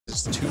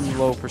It's too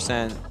low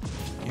percent.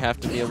 You have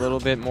to be a little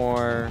bit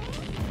more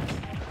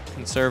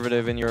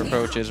conservative in your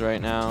approaches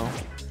right now.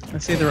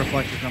 Let's see the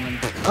reflector coming.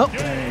 Oh,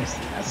 nice.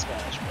 That's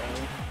smash, bro.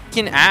 He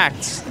can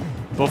act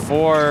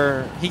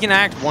before he can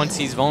act once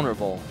he's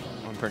vulnerable.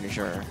 I'm pretty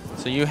sure.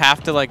 So you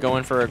have to like go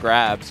in for a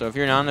grab. So if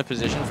you're not in a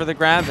position for the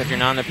grab, if you're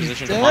not in a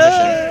position to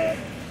punish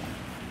him.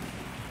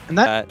 And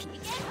that.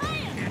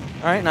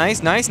 All right,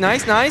 nice, nice,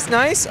 nice, nice,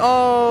 nice.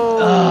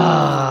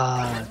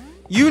 Oh.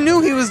 You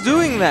knew he was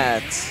doing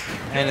that.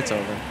 And it's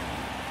over.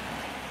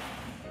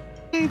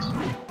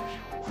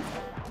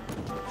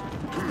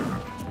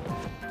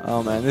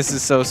 Oh man, this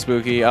is so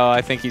spooky. Oh,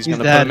 I think he's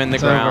gonna put him in the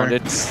ground.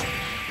 It's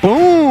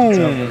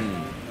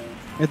boom.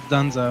 It's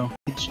donezo.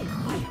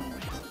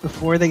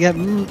 Before they get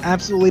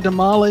absolutely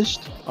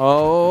demolished.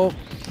 Oh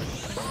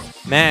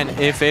man,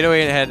 if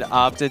 808 had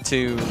opted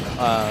to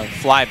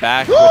fly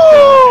back, with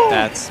the,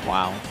 that's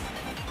wow.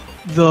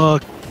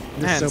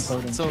 Man, so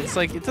potent. So it's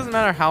like it doesn't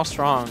matter how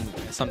strong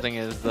something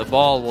is, the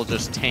ball will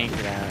just tank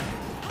that.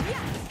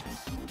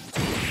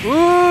 Ooh!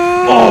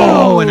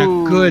 Oh, and a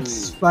good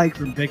spike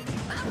from Big.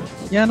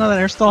 Yeah, no, that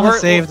air stall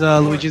has saved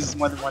Luigi's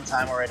more than one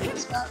time already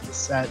this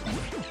set.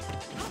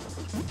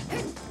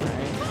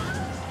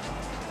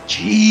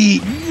 Gee,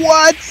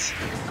 what?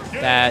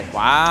 That,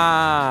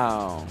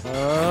 wow.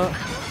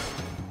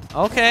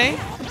 Okay.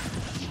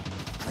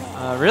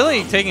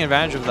 Really taking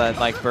advantage of that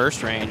like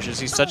burst range.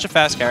 He's such a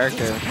fast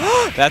character.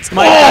 That's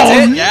Mike.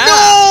 That's it. Yeah.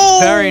 No!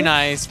 Very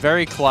nice.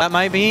 Very close. That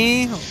might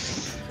be.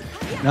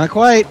 Not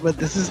quite, but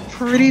this is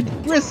pretty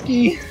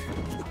risky.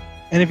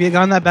 And if he had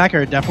gotten that back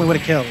air, it definitely would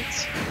have killed.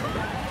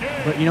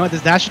 But you know what?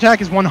 This dash attack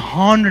is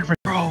 100%.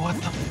 Bro, what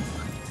the?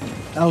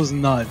 That was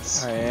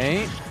nuts. All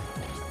right.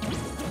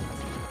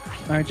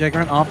 All right,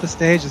 Jagran off the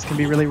stage. This can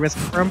be really risky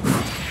for him.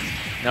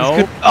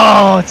 No.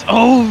 Oh, it's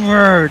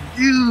over,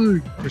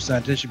 dude.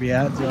 Percentage should be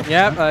at.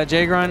 Yep.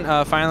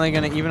 Jagran finally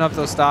gonna even up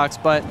those stocks,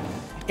 but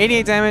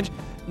 88 damage,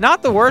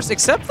 not the worst.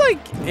 Except like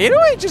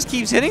 808 just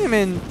keeps hitting him,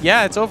 and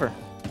yeah, it's over.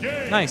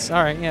 Nice.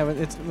 All right. Yeah, but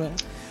it's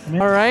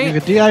all right.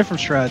 Like a DI from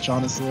Stretch,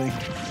 honestly.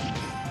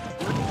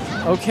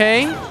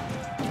 Okay.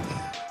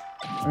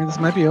 I mean, this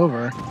might be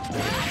over.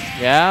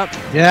 Yep.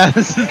 Yeah,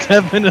 this is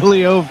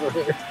definitely over.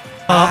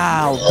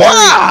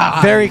 Wow.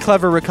 Very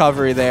clever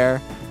recovery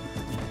there.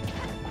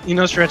 You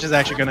know, Stretch is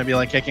actually going to be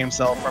like kicking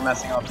himself for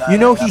messing up that. You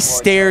know, he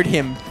stared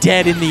him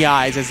dead in the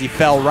eyes as he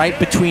fell right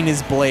between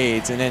his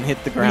blades and then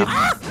hit the ground.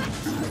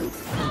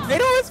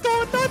 808's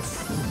going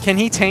nuts. Can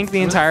he tank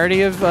the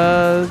entirety of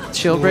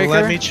Shieldbreaker?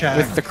 Let me check.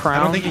 With the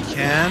crown? I don't think he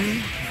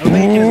can. I don't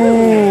think he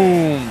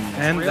can.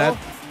 And that.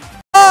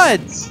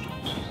 Odds!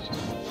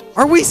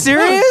 Are we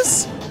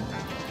serious?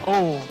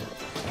 Oh,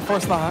 of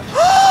course not.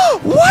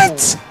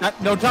 What?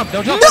 No jump,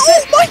 no jump. No,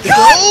 my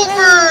God!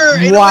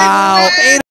 It's over! Wow.